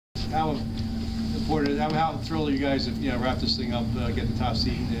how important, how thrilled are you guys to wrap this thing up, get the top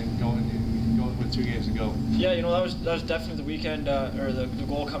seed, and going with 2 games to go? Yeah, that was definitely the weekend, or the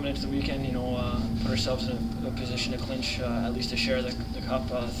goal coming into the weekend. Put ourselves in a position to clinch, at least to share the cup.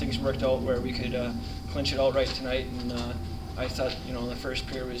 Things worked out where we could clinch it outright tonight, and I thought the first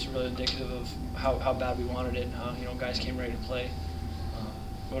period was really indicative of how bad we wanted it. Guys came ready to play.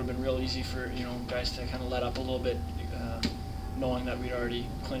 It would have been real easy for guys to kind of let up a little bit, knowing that we'd already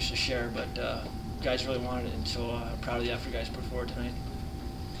clinched the share, but guys really wanted it, and so I'm proud of the effort guys put forward tonight.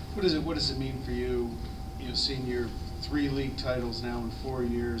 What does it mean for you, seeing your 3 league titles now in 4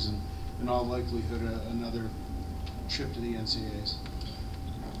 years, and in all likelihood another trip to the NCAAs?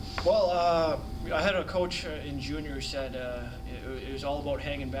 Well, I had a coach in junior who said it was all about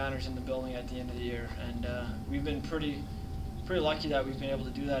hanging banners in the building at the end of the year, and we've been pretty lucky that we've been able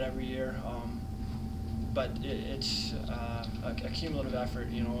to do that every year. But it's a cumulative effort.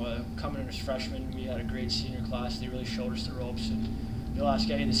 Coming in as freshmen, we had a great senior class. They really showed us the ropes, and you'll ask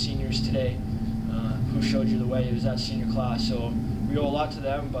any of the seniors today who showed you the way. It was that senior class. So we owe a lot to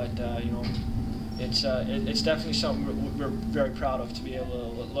them, but it's definitely something we're very proud of, to be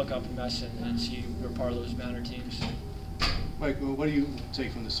able to look up and mess and see we're part of those banner teams. Mike, what do you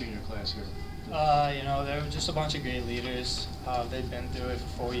take from the senior class here? They're just a bunch of great leaders. They've been through it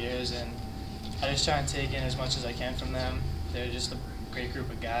for 4 years, and I just try and take in as much as I can from them. They're just a great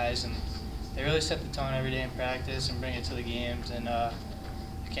group of guys, and they really set the tone every day in practice and bring it to the games, and I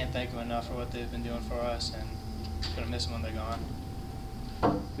can't thank them enough for what they've been doing for us, and I'm going to miss them when they're gone.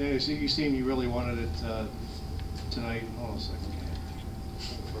 Yeah, you seem you really wanted it tonight. Hold on a second.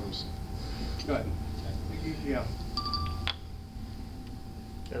 Froze. Go ahead. Yeah.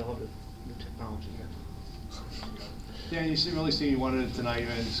 That'll help the technology here. Dan, you really seem you wanted it tonight,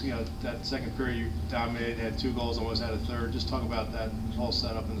 and that second period you dominated, had 2 goals, almost had a third. Just talk about that whole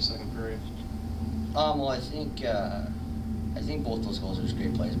setup in the second period. Well, I think both those goals were just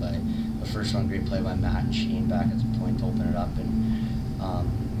great plays by the first one, great play by Matt and Sheen back at the point to open it up, and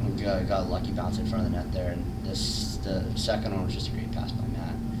we got a lucky bounce in front of the net there. And the second one was just a great pass by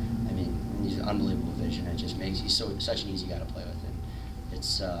Matt. I mean, he's an unbelievable vision. It just makes he's such an easy guy to play with, and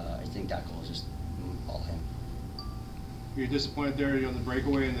it's I think that goal is just all him. You're disappointed there on the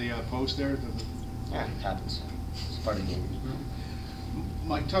breakaway in the post there? Yeah, it happens. It's part of the game.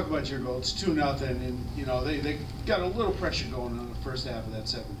 Mike, talk about your goal. It's 2-0, and they got a little pressure going on the first half of that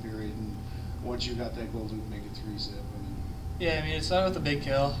second period, and once you got that goal to make it 3-0. Yeah, it started with a big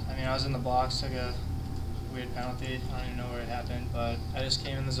kill. I was in the box, took a weird penalty. I don't even know where it happened, but I just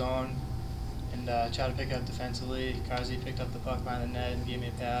came in the zone and tried to pick it up defensively. Karzy picked up the puck behind the net and gave me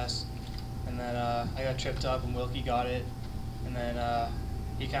a pass, and then I got tripped up and Wilkie got it, and then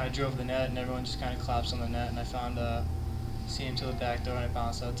he kind of drove the net, and everyone just kind of collapsed on the net, and I found seam to the back door, and it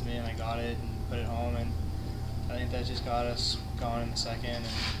bounced out to me, and I got it and put it home, and I think that just got us going in the second, and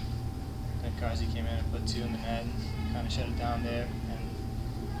then Karzy came in and put 2 in the net and kind of shut it down there,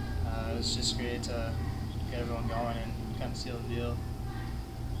 and it was just great to get everyone going and kind of seal the deal.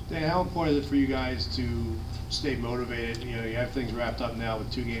 Dan, how important is it for you guys to stay motivated? You have things wrapped up now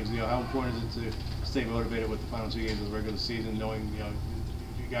with 2 games. How important is it to stay motivated with the final 2 games of the regular season, knowing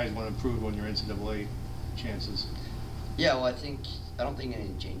you guys want to improve on your NCAA chances? Yeah, well, I don't think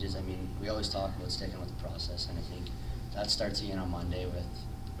anything changes. We always talk about sticking with the process, and I think that starts again on Monday with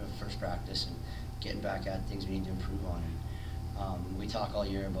first practice and getting back at things we need to improve on. And we talk all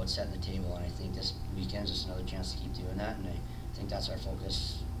year about setting the table, and I think this weekend is just another chance to keep doing that, and I think that's our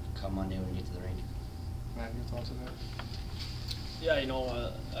focus come Monday when we get to the rink. Matt, your thoughts on that? Yeah,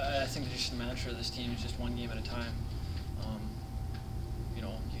 I think just the mantra of this team is just one game at a time.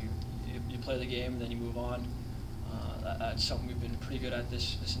 You play the game, then you move on. That's something we've been pretty good at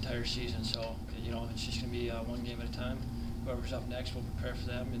this entire season. So it's just going to be one game at a time. Whoever's up next, we'll prepare for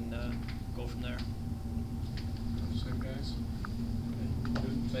them and go from there.